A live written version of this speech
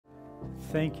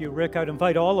Thank you, Rick. I'd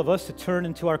invite all of us to turn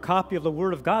into our copy of the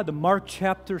Word of God to Mark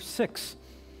chapter 6.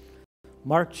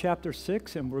 Mark chapter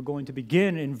 6, and we're going to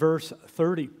begin in verse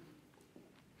 30.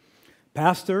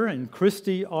 Pastor and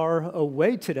Christy are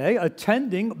away today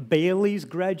attending Bailey's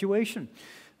graduation.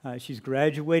 She's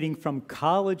graduating from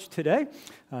college today.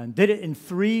 Did it in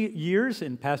 3 years,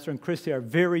 and Pastor and Christy are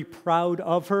very proud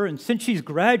of her. And since she's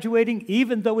graduating,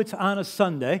 even though it's on a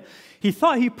Sunday, he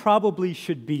thought he probably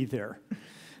should be there.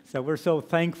 So we're so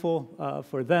thankful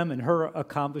for them and her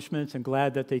accomplishments and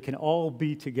glad that they can all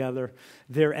be together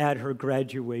there at her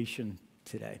graduation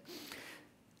today.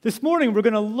 This morning, we're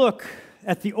going to look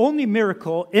at the only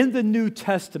miracle in the New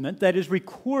Testament that is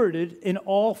recorded in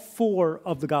all 4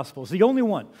 of the Gospels, the only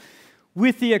one,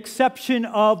 with the exception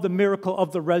of the miracle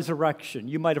of the resurrection.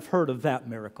 You might have heard of that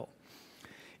miracle.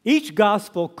 Each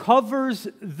Gospel covers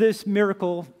this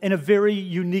miracle in a very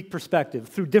unique perspective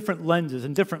through different lenses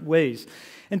and different ways.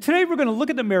 And today we're going to look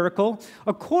at the miracle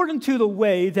according to the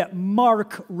way that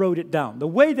Mark wrote it down, the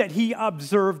way that he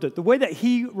observed it, the way that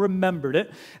he remembered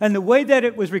it, and the way that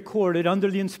it was recorded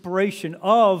under the inspiration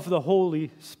of the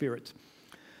Holy Spirit.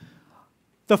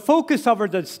 The focus of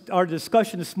our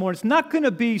discussion this morning is not going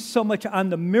to be so much on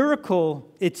the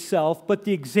miracle itself, but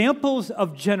the examples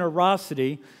of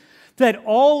generosity that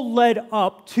all led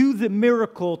up to the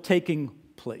miracle taking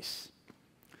place.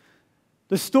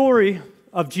 The story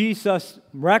of Jesus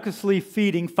miraculously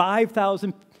feeding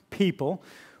 5,000 people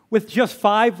with just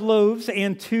 5 loaves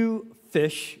and 2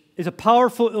 fish is a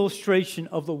powerful illustration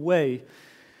of the way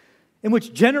in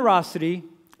which generosity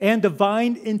and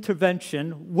divine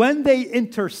intervention, when they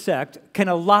intersect, can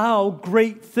allow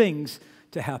great things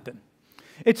to happen.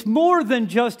 It's more than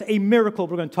just a miracle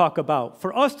we're going to talk about.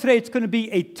 For us today, it's going to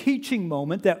be a teaching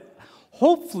moment that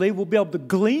hopefully we'll be able to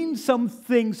glean some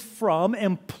things from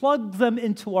and plug them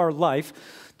into our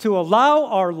life to allow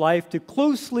our life to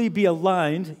closely be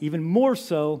aligned, even more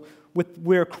so, with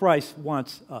where Christ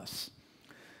wants us.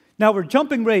 Now, we're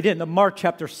jumping right into Mark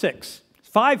chapter 6.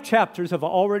 5 chapters have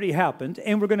already happened,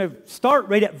 and we're going to start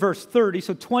right at verse 30,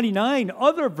 so 29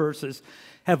 other verses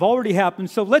have already happened.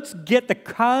 So let's get the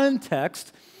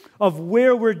context of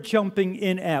where we're jumping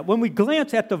in at. When we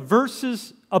glance at the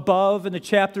verses above and the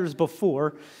chapters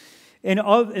before, in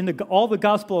all the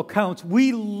gospel accounts,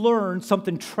 we learn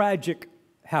something tragic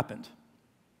happened.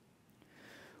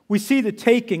 We see the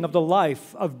taking of the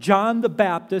life of John the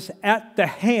Baptist at the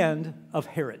hand of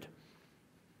Herod.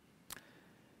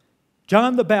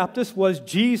 John the Baptist was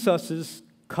Jesus'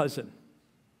 cousin.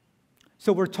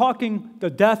 So we're talking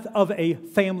the death of a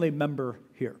family member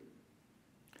here.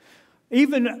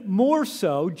 Even more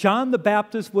so, John the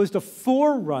Baptist was the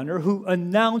forerunner who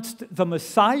announced the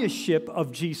messiahship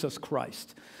of Jesus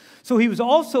Christ. So he was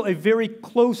also a very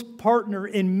close partner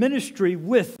in ministry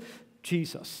with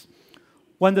Jesus.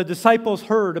 When the disciples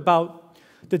heard about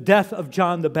the death of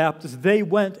John the Baptist, they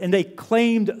went and they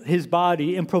claimed his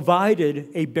body and provided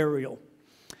a burial.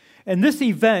 And this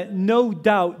event, no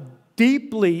doubt,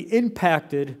 deeply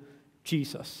impacted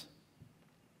Jesus.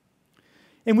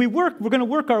 And we're going to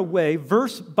work our way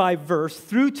verse by verse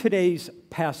through today's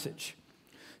passage.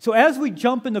 So as we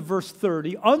jump into verse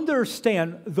 30,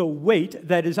 understand the weight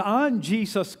that is on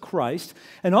Jesus Christ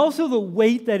and also the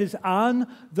weight that is on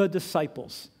the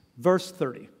disciples. Verse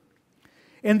 30.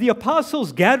 And the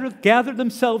apostles gathered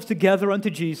themselves together unto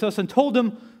Jesus and told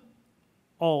him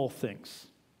all things,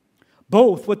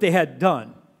 both what they had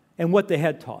done and what they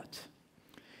had taught.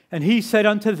 And he said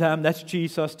unto them, that's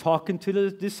Jesus talking to the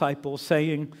disciples,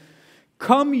 saying,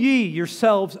 come ye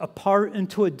yourselves apart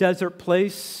into a desert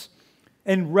place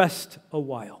and rest a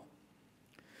while.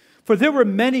 For there were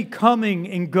many coming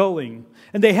and going,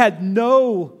 and they had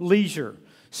no leisure,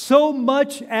 so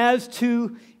much as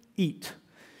to eat.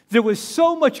 There was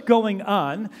so much going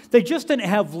on, they just didn't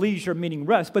have leisure, meaning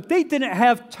rest, but they didn't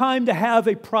have time to have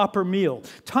a proper meal,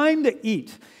 time to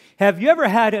eat. Have you ever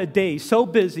had a day so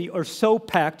busy or so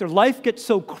packed or life gets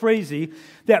so crazy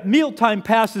that mealtime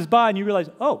passes by and you realize,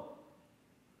 oh,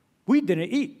 we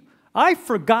didn't eat. I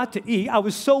forgot to eat. I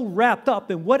was so wrapped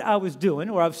up in what I was doing,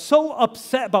 or I was so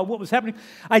upset about what was happening,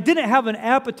 I didn't have an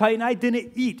appetite and I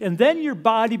didn't eat. And then your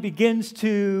body begins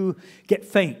to get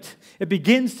faint. It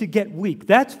begins to get weak.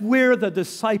 That's where the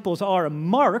disciples are. And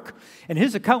Mark, in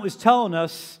his account, was telling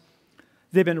us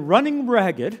they've been running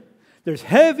ragged. There's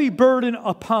heavy burden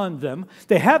upon them.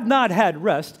 They have not had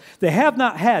rest. They have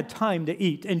not had time to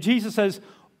eat. And Jesus says,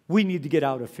 we need to get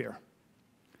out of here.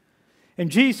 And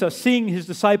Jesus, seeing his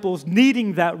disciples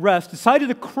needing that rest, decided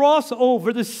to cross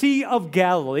over the Sea of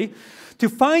Galilee to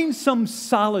find some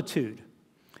solitude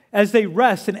as they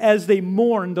rest and as they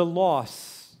mourn the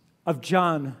loss of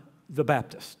John the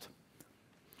Baptist.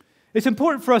 It's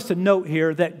important for us to note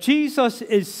here that Jesus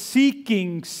is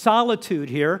seeking solitude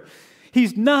here.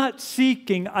 He's not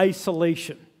seeking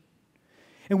isolation.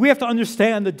 And we have to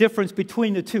understand the difference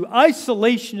between the two.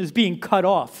 Isolation is being cut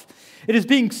off. It is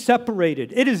being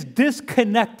separated. It is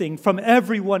disconnecting from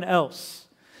everyone else.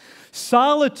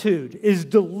 Solitude is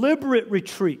deliberate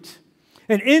retreat.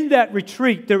 And in that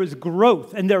retreat, there is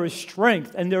growth and there is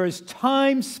strength and there is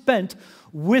time spent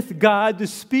with God to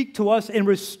speak to us and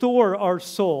restore our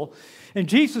soul. And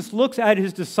Jesus looks at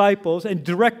his disciples and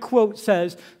direct quote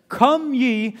says, "Come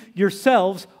ye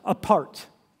yourselves apart."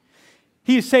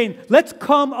 He is saying, let's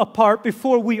come apart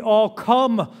before we all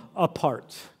come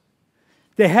apart.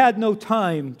 They had no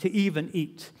time to even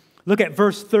eat. Look at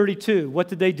verse 32. What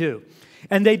did they do?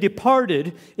 And they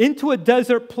departed into a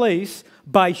desert place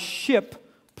by ship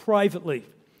privately.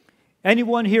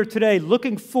 Anyone here today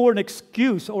looking for an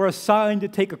excuse or a sign to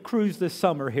take a cruise this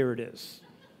summer? Here it is.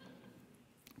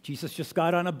 Jesus just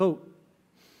got on a boat.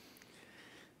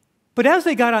 But as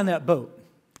they got on that boat,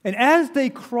 and as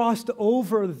they crossed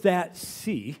over that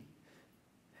sea,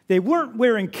 they weren't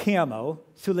wearing camo,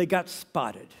 so they got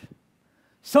spotted.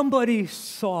 Somebody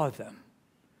saw them.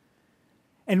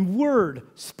 And word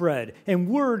spread, and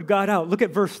word got out. Look at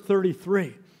verse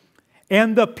 33.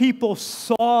 And the people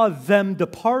saw them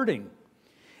departing,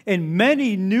 and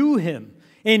many knew him,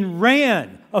 and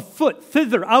ran afoot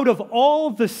thither out of all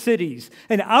the cities,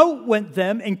 and out went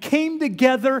them, and came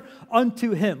together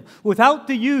unto him. Without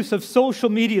the use of social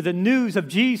media, the news of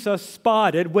Jesus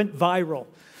spotted went viral.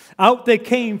 Out they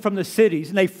came from the cities,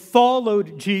 and they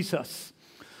followed Jesus.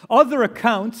 Other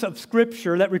accounts of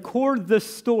Scripture that record this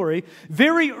story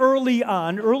very early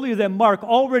on, earlier than Mark,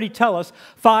 already tell us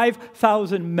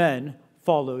 5,000 men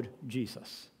followed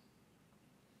Jesus.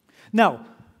 Now,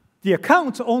 the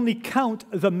accounts only count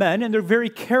the men, and they're very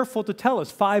careful to tell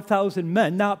us 5,000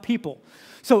 men, not people.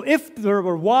 So if there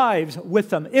were wives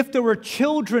with them, if there were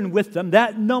children with them,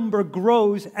 that number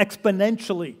grows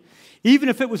exponentially. Even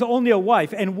if it was only a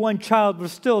wife and one child, we're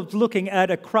still looking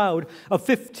at a crowd of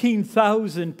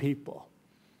 15,000 people.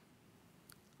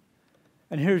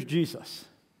 And here's Jesus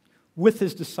with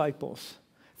his disciples,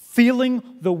 feeling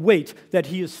the weight that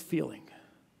he is feeling.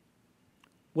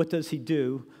 What does he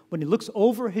do when he looks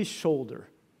over his shoulder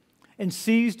and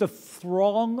sees the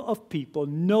throng of people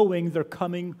knowing they're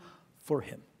coming for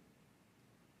him?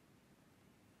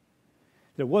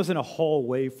 There wasn't a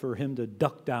hallway for him to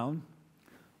duck down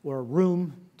or a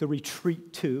room to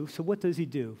retreat to. So what does he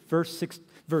do? Verse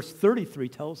 33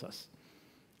 tells us.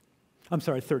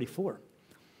 34.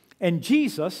 And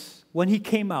Jesus, when he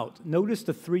came out, notice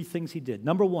the three things he did.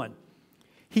 Number one,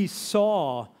 he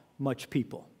saw much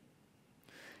people.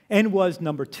 And was,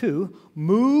 number two,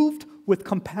 moved with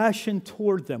compassion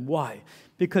toward them. Why?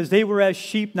 Because they were as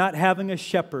sheep not having a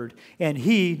shepherd. And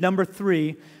he, number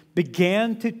three,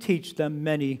 began to teach them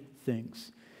many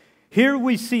things. Here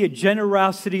we see a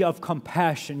generosity of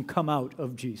compassion come out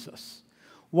of Jesus.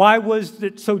 Why was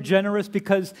it so generous?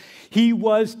 Because he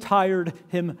was tired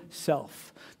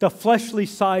himself. The fleshly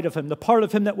side of him, the part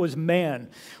of him that was man,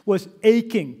 was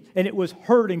aching and it was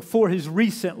hurting for his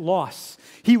recent loss.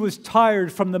 He was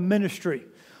tired from the ministry,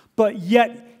 but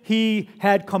yet he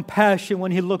had compassion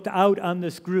when he looked out on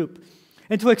this group.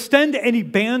 And to extend any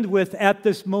bandwidth at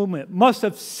this moment must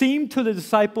have seemed to the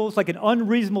disciples like an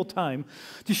unreasonable time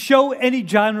to show any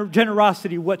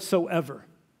generosity whatsoever.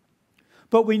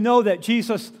 But we know that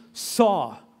Jesus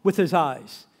saw with his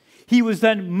eyes. He was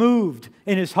then moved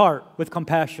in his heart with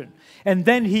compassion, and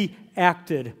then he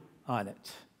acted on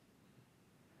it.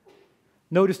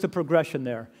 Notice the progression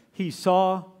there. He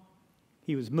saw,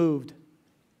 he was moved,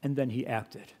 and then he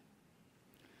acted.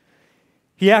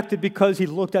 He acted because he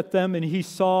looked at them and he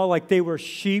saw like they were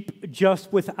sheep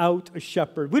just without a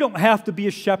shepherd. We don't have to be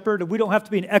a shepherd, and we don't have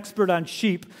to be an expert on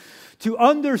sheep to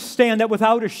understand that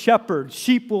without a shepherd,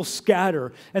 sheep will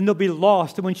scatter and they'll be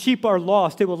lost. And when sheep are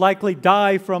lost, they will likely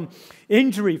die from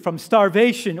injury, from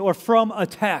starvation, or from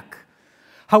attack.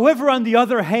 However, on the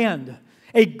other hand,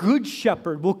 a good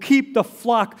shepherd will keep the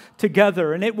flock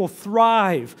together and it will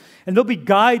thrive, and they'll be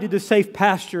guided to safe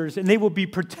pastures, and they will be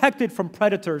protected from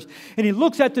predators. And he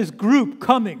looks at this group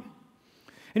coming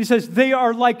and he says, they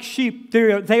are like sheep.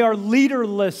 They are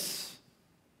leaderless.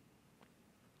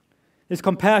 His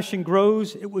compassion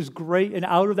grows. It was great. And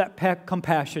out of that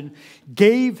compassion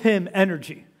gave him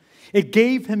energy. It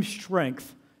gave him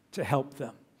strength to help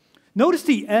them. Notice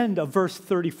the end of verse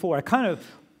 34. I kind of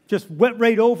just went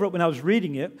right over it when I was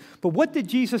reading it. But what did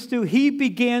Jesus do? He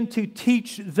began to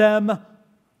teach them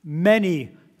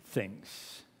many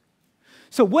things.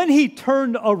 So when he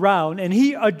turned around and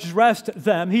he addressed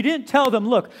them, he didn't tell them,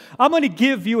 look, I'm going to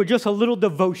give you just a little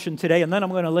devotion today, and then I'm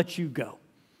going to let you go.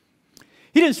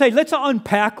 He didn't say, let's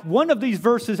unpack one of these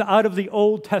verses out of the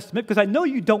Old Testament, because I know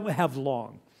you don't have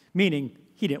long, meaning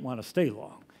he didn't want to stay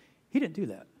long. He didn't do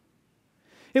that.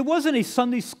 It wasn't a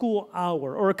Sunday school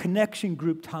hour or a connection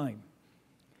group time.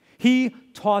 He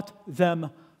taught them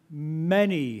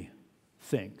many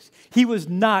things. He was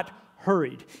not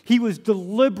hurried. He was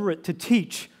deliberate to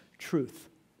teach truth.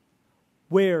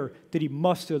 Where did he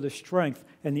muster the strength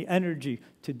and the energy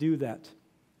to do that?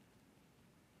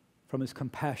 From his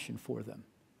compassion for them.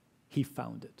 He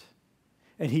found it.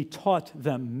 And he taught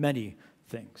them many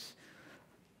things.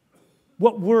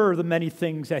 What were the many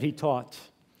things that he taught?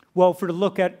 Well, to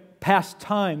look at past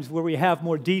times where we have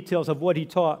more details of what he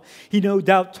taught, he no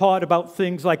doubt taught about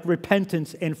things like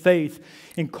repentance and faith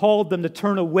and called them to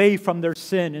turn away from their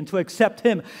sin and to accept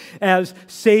him as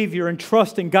Savior and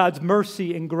trust in God's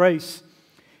mercy and grace.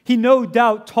 He no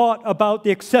doubt taught about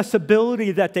the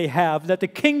accessibility that they have, that the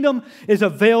kingdom is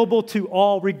available to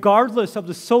all, regardless of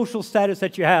the social status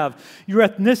that you have, your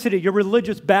ethnicity, your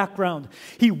religious background.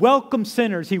 He welcomed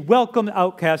sinners. He welcomed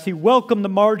outcasts. He welcomed the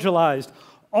marginalized,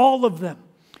 all of them.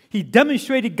 He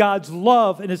demonstrated God's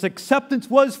love, and his acceptance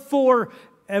was for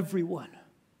everyone.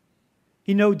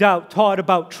 He no doubt taught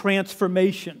about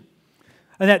transformation,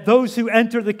 and that those who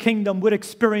enter the kingdom would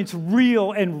experience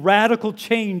real and radical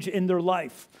change in their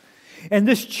life. And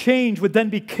this change would then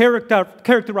be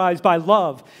characterized by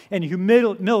love and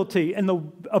humility and the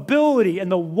ability and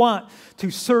the want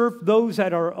to serve those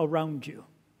that are around you.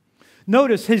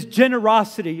 Notice his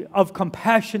generosity of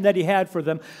compassion that he had for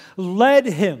them led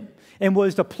him and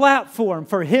was the platform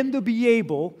for him to be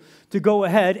able to go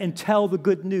ahead and tell the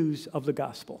good news of the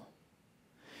gospel.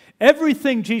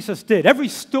 Everything Jesus did, every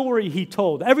story he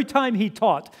told, every time he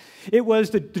taught, it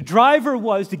was the driver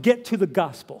was to get to the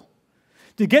gospel,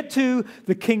 to get to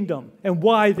the kingdom and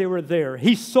why they were there.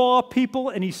 He saw people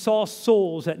and he saw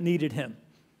souls that needed him.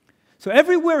 So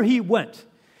everywhere he went,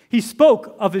 he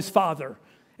spoke of his Father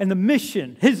and the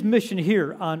mission, his mission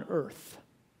here on earth.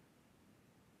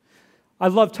 I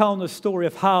love telling the story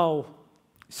of how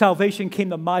salvation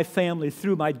came to my family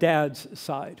through my dad's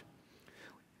side.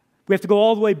 We have to go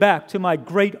all the way back to my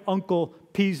great-uncle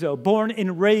Piso, born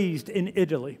and raised in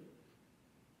Italy.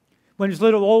 When he was a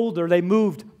little older, they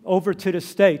moved over to the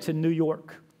States in New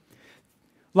York.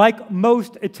 Like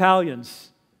most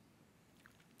Italians,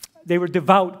 they were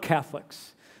devout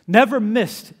Catholics, never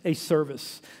missed a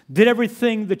service, did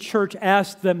everything the church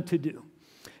asked them to do.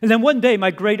 And then one day,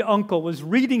 my great-uncle was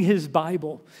reading his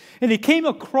Bible, and he came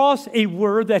across a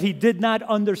word that he did not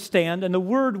understand, and the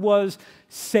word was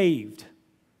saved.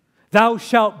 Thou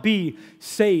shalt be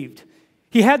saved.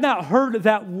 He had not heard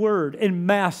that word in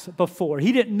Mass before.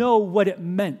 He didn't know what it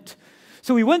meant.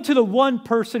 So he went to the one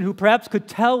person who perhaps could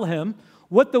tell him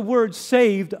what the word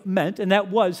saved meant, and that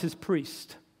was his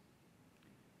priest.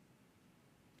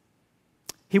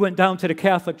 He went down to the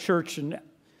Catholic Church and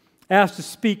asked to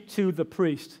speak to the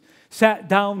priest, sat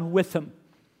down with him,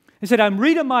 and said, I'm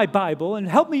reading my Bible, and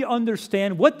help me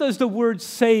understand, what does the word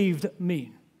saved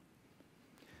mean?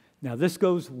 Now, this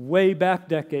goes way back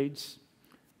decades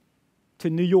to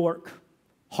New York,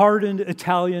 hardened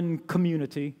Italian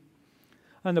community.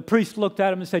 And the priest looked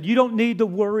at him and said, you don't need to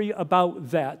worry about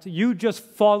that. You just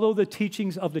follow the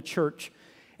teachings of the church,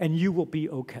 and you will be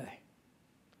okay.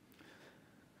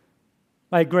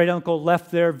 My great-uncle left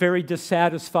there very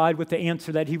dissatisfied with the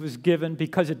answer that he was given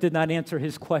because it did not answer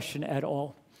his question at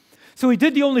all. So he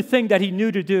did the only thing that he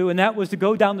knew to do, and that was to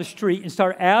go down the street and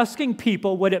start asking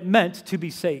people what it meant to be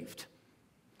saved.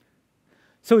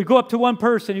 So he'd go up to one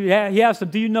person, he asked them,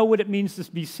 do you know what it means to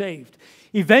be saved?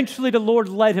 Eventually the Lord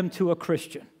led him to a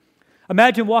Christian.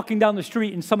 Imagine walking down the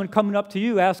street and someone coming up to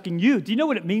you asking you, do you know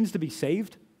what it means to be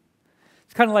saved?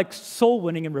 It's kind of like soul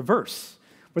winning in reverse,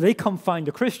 where they come find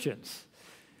the Christians.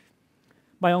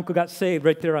 My uncle got saved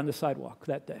right there on the sidewalk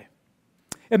that day.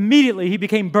 Immediately, he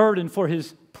became burdened for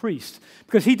his priest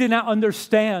because he did not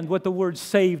understand what the word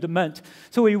saved meant.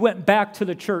 So he went back to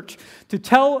the church to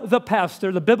tell the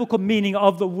pastor the biblical meaning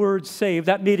of the word saved.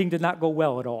 That meeting did not go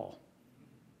well at all.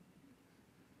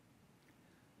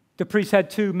 The priest had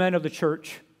two men of the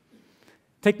church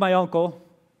take my uncle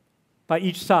by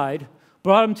each side,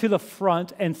 brought him to the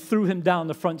front, and threw him down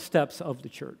the front steps of the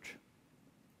church.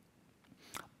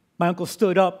 My uncle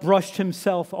stood up, brushed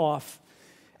himself off,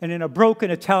 and in a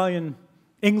broken Italian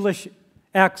English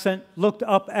accent, looked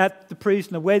up at the priest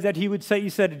in the way that he would say, he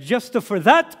said, just for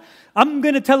that, I'm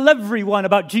going to tell everyone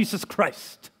about Jesus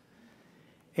Christ.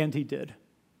 And he did.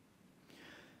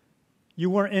 You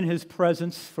weren't in his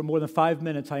presence for more than 5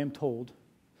 minutes, I am told.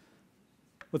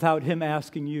 without him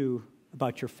asking you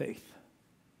about your faith.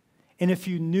 And if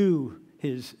you knew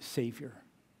his Savior.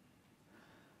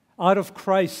 Out of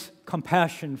Christ's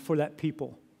compassion for that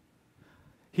people,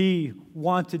 he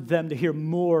wanted them to hear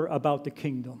more about the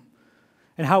kingdom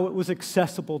and how it was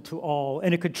accessible to all,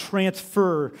 and it could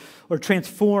transfer or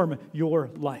transform your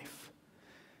life.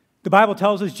 The Bible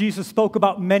tells us Jesus spoke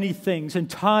about many things, and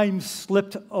time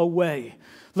slipped away.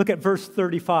 Look at verse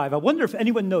 35. I wonder if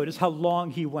anyone noticed how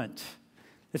long he went.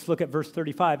 Let's look at verse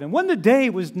 35. And when the day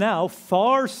was now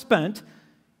far spent,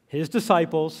 his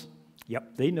disciples,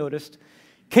 they noticed,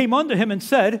 came unto him and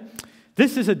said,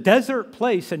 "This is a desert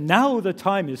place, and now the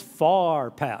time is far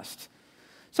past."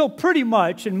 So pretty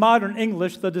much in modern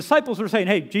English, the disciples were saying,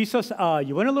 "Hey, Jesus,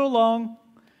 you went a little long.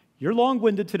 You're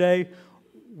long-winded today.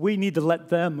 We need to let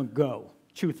them go."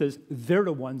 Truth is, they're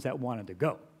the ones that wanted to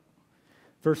go.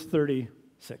 Verse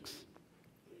 36.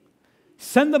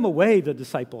 "Send them away," the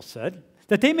disciples said,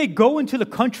 "that they may go into the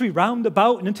country round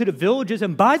about and into the villages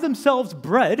and buy themselves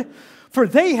bread, for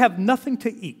they have nothing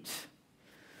to eat."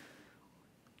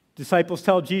 Disciples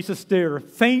tell Jesus they're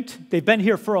faint. They've been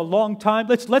here for a long time.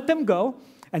 Let's let them go.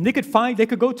 And they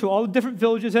could go to all the different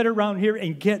villages that are around here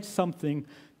and get something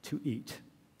to eat.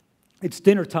 It's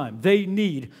dinner time. They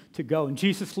need to go. And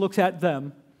Jesus looks at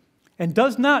them and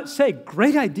does not say,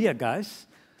 "Great idea, guys.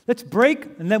 Let's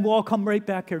break and then we'll all come right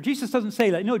back here." Jesus doesn't say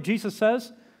that. You know what Jesus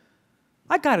says?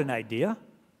 "I got an idea.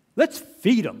 Let's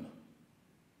feed them."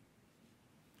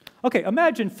 Okay,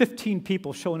 imagine 15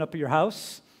 people showing up at your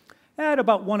house at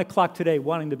about 1 o'clock today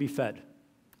wanting to be fed.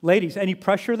 Ladies, any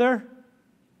pressure there?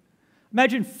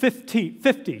 Imagine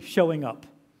 50 showing up.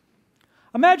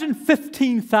 Imagine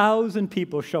 15,000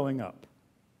 people showing up,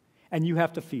 and you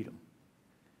have to feed them.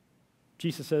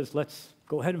 Jesus says, let's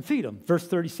go ahead and feed them. Verse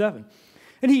 37.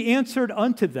 "And he answered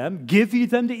unto them, Give ye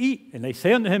them to eat. And they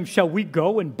say unto him, Shall we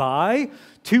go and buy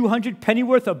 200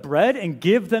 pennyworth of bread and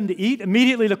give them to eat?"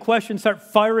 Immediately the questions start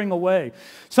firing away.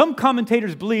 Some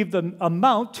commentators believe the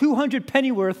amount, 200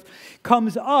 pennyworth,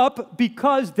 comes up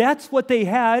because that's what they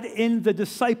had in the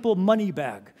disciple money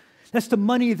bag. That's the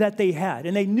money that they had,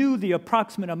 and they knew the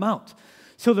approximate amount.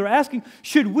 So they're asking,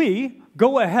 should we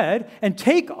go ahead and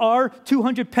take our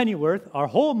 200 pennyworth, our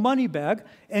whole money bag,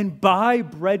 and buy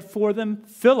bread for them?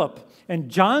 Philip, and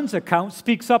John's account,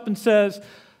 speaks up and says,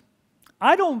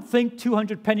 "I don't think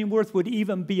 200 pennyworth would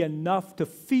even be enough to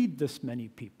feed this many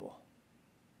people."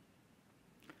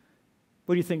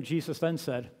 What do you think Jesus then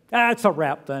said? "It's a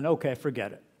wrap then. Okay,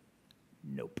 forget it."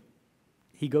 Nope.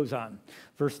 He goes on.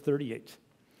 Verse 38.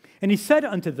 "And he said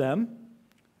unto them,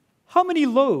 How many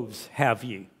loaves have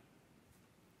ye?"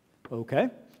 Okay,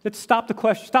 let's stop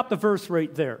the verse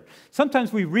right there.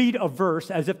 Sometimes we read a verse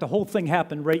as if the whole thing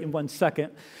happened right in 1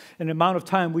 second, and the amount of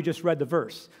time we just read the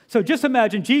verse. So just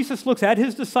imagine Jesus looks at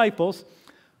his disciples.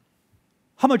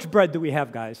 How much bread do we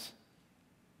have, guys?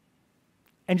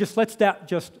 And just lets that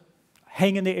just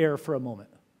hang in the air for a moment.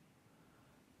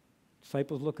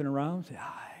 Disciples looking around, say,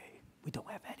 "We don't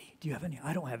have any. Do you have any?"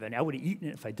 "I don't have any. I would have eaten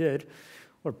it if I did."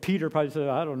 Or Peter probably said,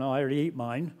 "I don't know, I already ate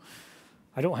mine.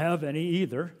 I don't have any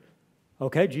either."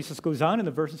 Okay, Jesus goes on in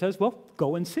the verse and says, "Well,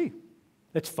 go and see.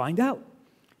 Let's find out."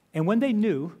 And when they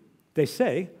knew, they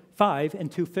say, 5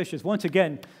 and 2 fishes. Once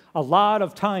again, a lot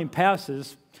of time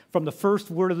passes from the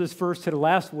first word of this verse to the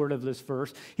last word of this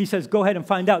verse. He says, go ahead and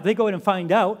find out. They go ahead and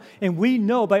find out, and we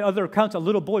know by other accounts a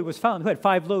little boy was found who had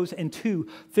 5 loaves and 2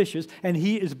 fishes, and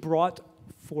he is brought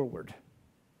forward.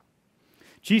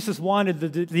 Jesus wanted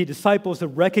the disciples to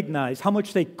recognize how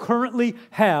much they currently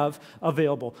have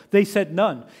available. They said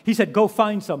none. He said, go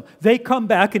find some. They come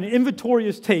back, and an inventory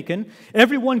is taken.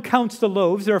 Everyone counts the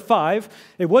loaves. There are 5.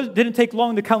 It didn't take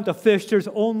long to count the fish. There's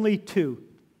only 2.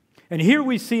 And here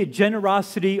we see a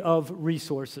generosity of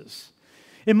resources.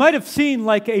 It might have seemed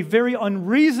like a very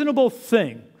unreasonable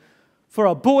thing for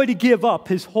a boy to give up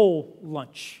his whole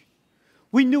lunch.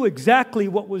 We knew exactly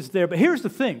what was there, but here's the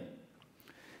thing.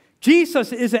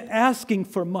 Jesus isn't asking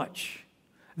for much.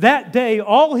 That day,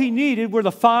 all he needed were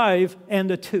the 5 and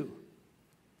the 2.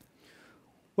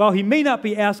 While he may not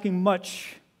be asking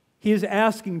much, he is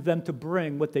asking them to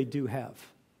bring what they do have.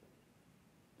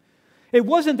 It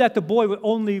wasn't that the boy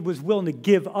only was willing to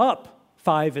give up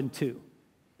 5 and 2,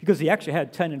 because he actually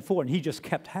had 10 and 4, and he just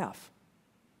kept half.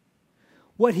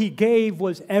 What he gave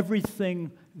was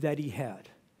everything that he had.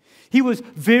 He was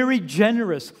very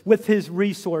generous with his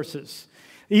resources,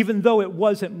 even though it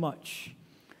wasn't much.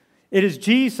 It is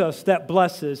Jesus that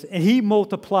blesses, and he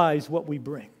multiplies what we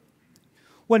bring.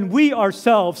 When we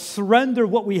ourselves surrender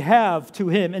what we have to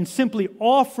him and simply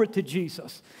offer it to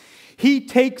Jesus, he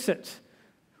takes it,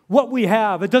 what we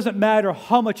have, it doesn't matter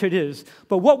how much it is,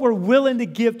 but what we're willing to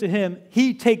give to Him,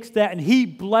 He takes that and He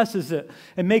blesses it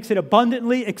and makes it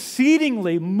abundantly,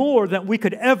 exceedingly more than we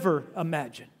could ever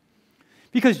imagine.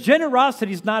 Because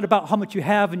generosity is not about how much you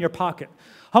have in your pocket,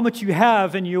 how much you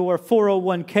have in your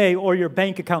 401k or your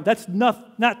bank account. That's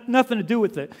nothing to do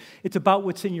with it. It's about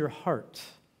what's in your heart.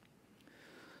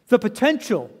 The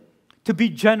potential to be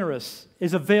generous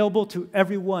is available to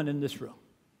everyone in this room.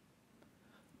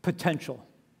 Potential.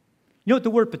 You know what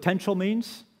the word potential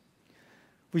means?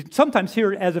 We sometimes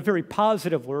hear it as a very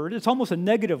positive word. It's almost a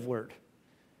negative word.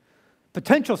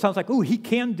 Potential sounds like, oh, he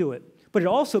can do it. But it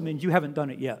also means you haven't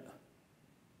done it yet.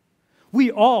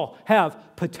 We all have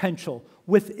potential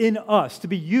within us to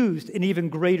be used in even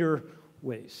greater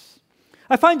ways.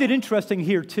 I find it interesting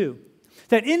here, too,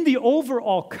 that in the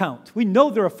overall count, we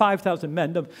know there are 5,000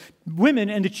 men. The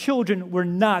women and the children were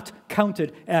not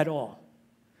counted at all.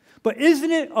 But isn't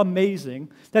it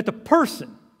amazing that the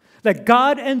person that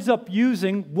God ends up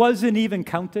using wasn't even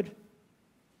counted?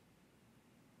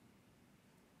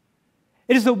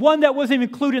 It is the one that wasn't even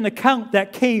included in the count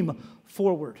that came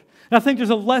forward. And I think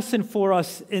there's a lesson for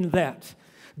us in that.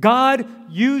 God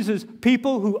uses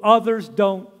people who others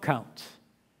don't count.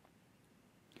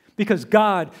 Because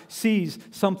God sees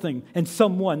something and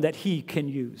someone that He can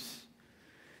use.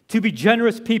 To be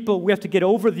generous people, we have to get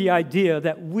over the idea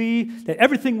that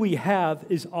everything we have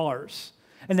is ours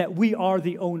and that we are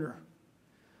the owner.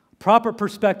 Proper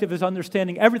perspective is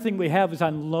understanding everything we have is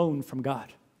on loan from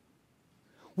God.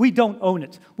 We don't own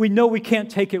it. We know we can't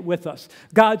take it with us.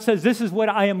 God says, this is what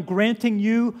I am granting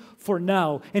you for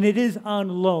now, and it is on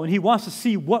loan. He wants to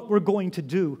see what we're going to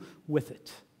do with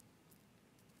it.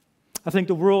 I think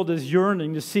the world is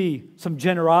yearning to see some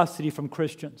generosity from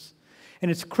Christians. And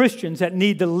it's Christians that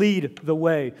need to lead the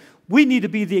way. We need to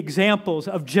be the examples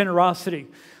of generosity.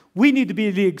 We need to be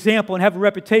the example and have a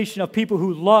reputation of people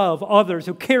who love others,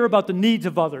 who care about the needs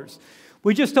of others.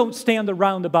 We just don't stand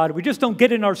around about it. We just don't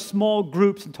get in our small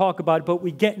groups and talk about it, but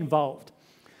we get involved.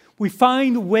 We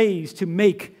find ways to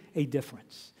make a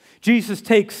difference. Jesus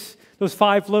takes those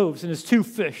 5 loaves and his 2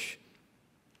 fish.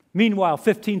 Meanwhile,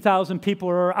 15,000 people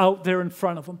are out there in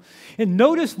front of him. And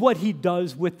notice what he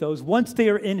does with those once they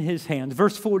are in his hands.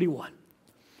 Verse 41.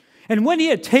 And when he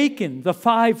had taken the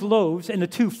 5 loaves and the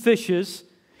 2 fishes,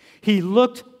 he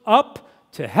looked up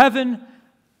to heaven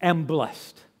and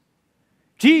blessed.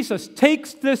 Jesus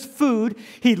takes this food,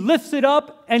 he lifts it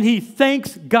up, and he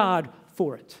thanks God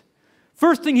for it.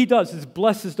 First thing he does is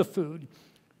blesses the food.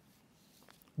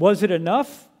 Was it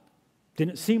enough?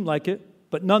 Didn't seem like it.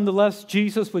 But nonetheless,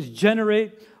 Jesus was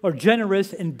generous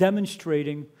in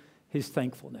demonstrating his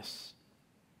thankfulness.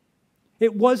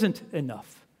 It wasn't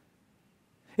enough.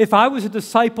 If I was a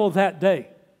disciple that day,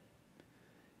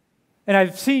 and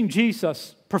I've seen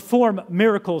Jesus perform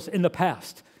miracles in the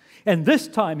past, and this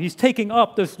time he's taking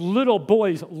up this little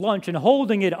boy's lunch and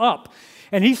holding it up,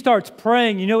 and he starts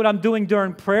praying. You know what I'm doing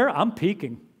during prayer? I'm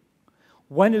peeking.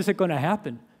 When is it going to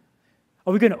happen?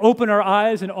 Are we going to open our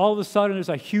eyes and all of a sudden there's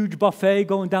a huge buffet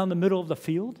going down the middle of the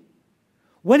field?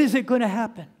 When is it going to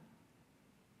happen?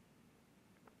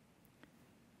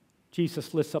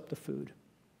 Jesus lifts up the food.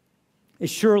 It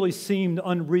surely seemed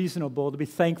unreasonable to be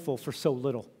thankful for so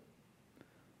little.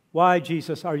 Why,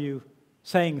 Jesus, are you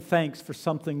saying thanks for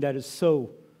something that is so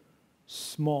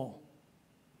small?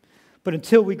 But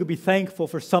until we could be thankful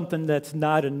for something that's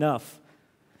not enough,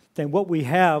 then what we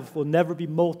have will never be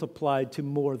multiplied to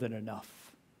more than enough.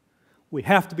 We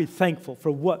have to be thankful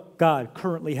for what God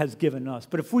currently has given us.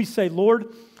 But if we say, Lord,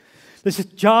 this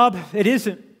job, it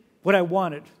isn't what I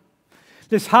wanted.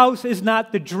 This house is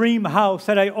not the dream house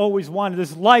that I always wanted.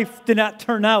 This life did not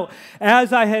turn out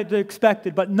as I had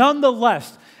expected. But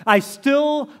nonetheless, I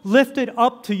still lift it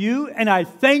up to you, and I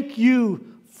thank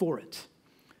you for it.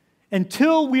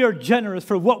 Until we are generous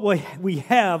for what we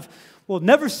have, we'll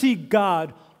never see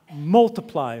God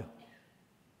multiply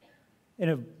in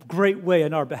a great way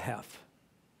on our behalf.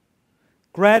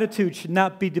 Gratitude should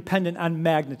not be dependent on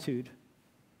magnitude.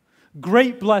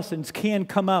 Great blessings can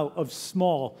come out of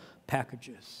small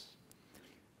packages.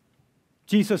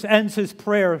 Jesus ends his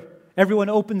prayer. Everyone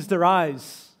opens their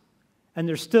eyes, and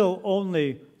there's still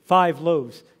only 5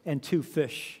 loaves and 2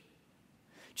 fish.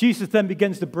 Jesus then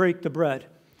begins to break the bread,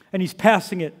 and he's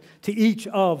passing it to each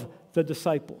of the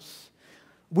disciples.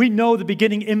 We know the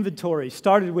beginning inventory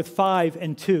started with 5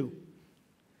 and 2.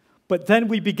 But then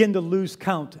we begin to lose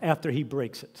count after he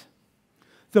breaks it.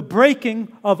 The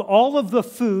breaking of all of the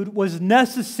food was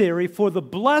necessary for the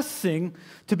blessing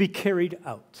to be carried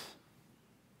out.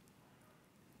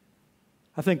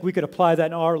 I think we could apply that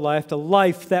in our life. The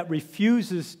life that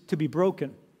refuses to be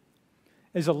broken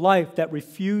is a life that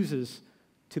refuses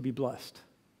to be blessed.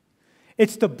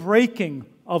 It's the breaking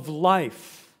of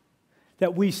life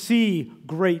that we see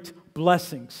great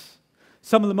blessings.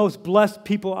 Some of the most blessed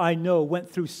people I know went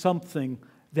through something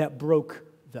that broke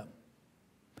them.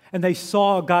 And they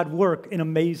saw God work in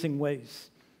amazing ways.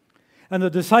 And the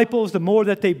disciples, the more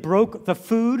that they broke the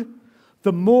food,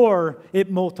 the more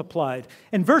it multiplied.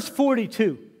 In verse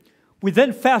 42, we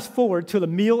then fast forward till the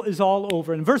meal is all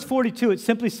over. In verse 42, it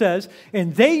simply says,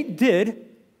 "And they did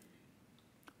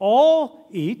all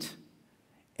eat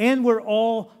and were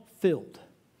all filled.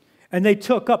 And they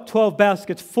took up 12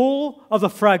 baskets full of the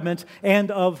fragments and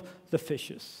of the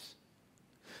fishes."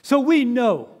 So we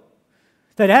know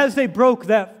that as they broke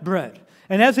that bread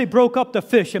and as they broke up the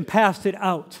fish and passed it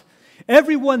out,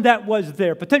 everyone that was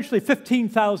there, potentially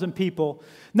 15,000 people,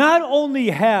 not only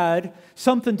had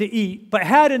something to eat, but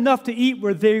had enough to eat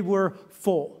where they were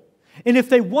full. And if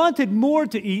they wanted more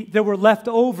to eat, there were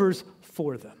leftovers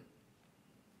for them.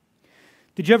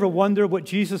 Did you ever wonder what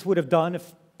Jesus would have done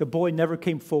if the boy never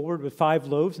came forward with 5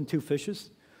 loaves and 2 fishes?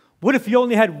 What if he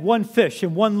only had 1 fish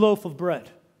and 1 loaf of bread?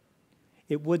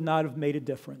 It would not have made a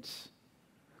difference.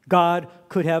 God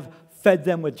could have fed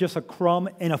them with just a crumb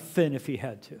and a fin if he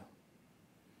had to.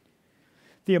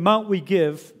 The amount we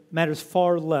give matters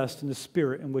far less than the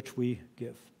spirit in which we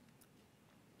give.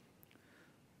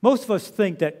 Most of us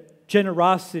think that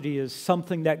generosity is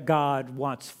something that God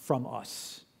wants from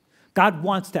us. God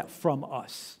wants that from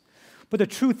us. But the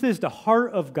truth is, the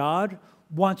heart of God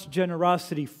wants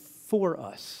generosity for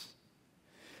us.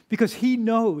 Because he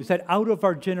knows that out of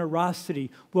our generosity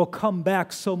will come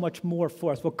back so much more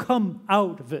for us. Will come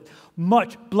out of it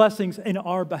much blessings in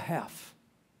our behalf.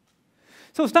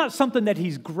 So it's not something that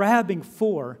he's grabbing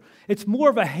for. It's more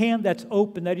of a hand that's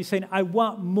open that he's saying, I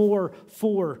want more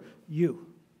for you.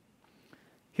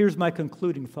 Here's my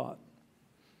concluding thought.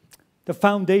 The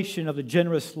foundation of the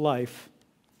generous life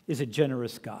is a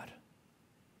generous God.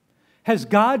 Has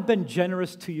God been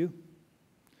generous to you?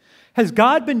 Has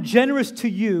God been generous to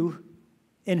you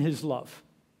in his love?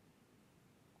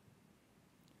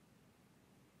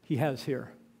 He has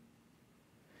here.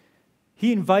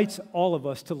 He invites all of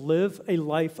us to live a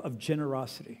life of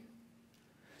generosity.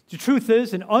 The truth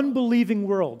is, an unbelieving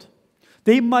world,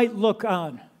 they might look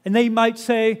on and they might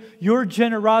say, your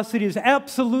generosity is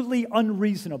absolutely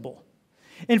unreasonable.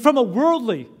 And from a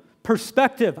worldly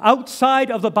perspective, outside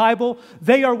of the Bible,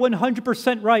 they are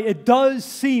 100% right. It does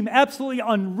seem absolutely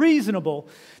unreasonable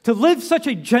to live such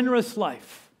a generous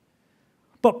life.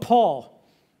 But Paul,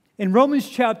 in Romans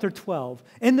chapter 12,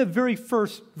 in the very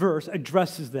first verse,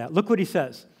 addresses that. Look what he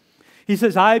says. He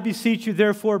says, I beseech you,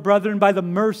 therefore, brethren, by the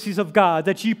mercies of God,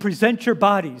 that ye present your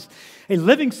bodies a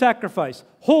living sacrifice,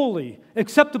 holy,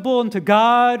 acceptable unto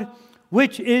God,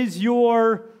 which is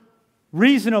your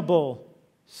reasonable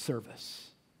service.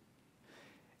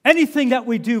 Anything that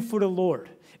we do for the Lord,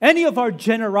 any of our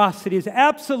generosity is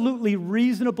absolutely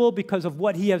reasonable because of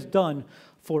what he has done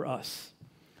for us.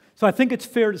 So I think it's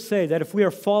fair to say that if we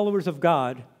are followers of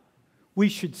God, we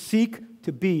should seek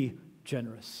to be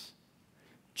generous.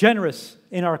 Generous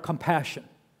in our compassion,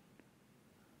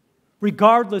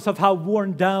 regardless of how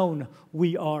worn down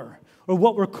we are or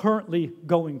what we're currently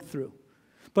going through.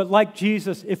 But like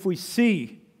Jesus, if we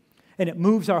see and it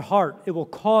moves our heart, it will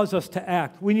cause us to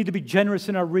act. We need to be generous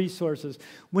in our resources.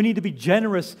 We need to be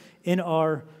generous in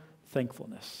our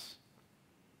thankfulness.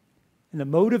 And the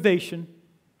motivation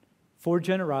for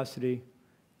generosity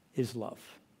is love.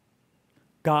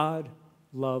 God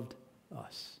loved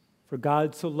us. For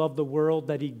God so loved the world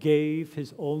that he gave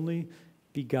his only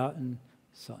begotten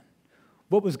Son.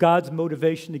 What was God's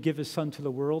motivation to give his Son to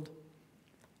the world?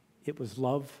 It was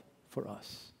love for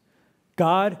us.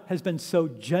 God has been so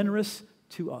generous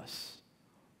to us.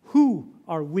 Who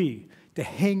are we to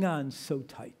hang on so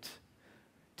tight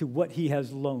to what he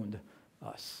has loaned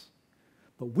us?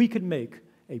 But we can make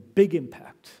a big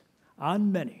impact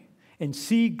on many and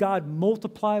see God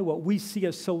multiply what we see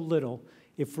as so little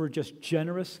if we're just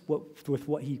generous with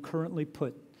what he currently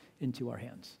put into our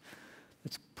hands.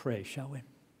 Let's pray, shall we?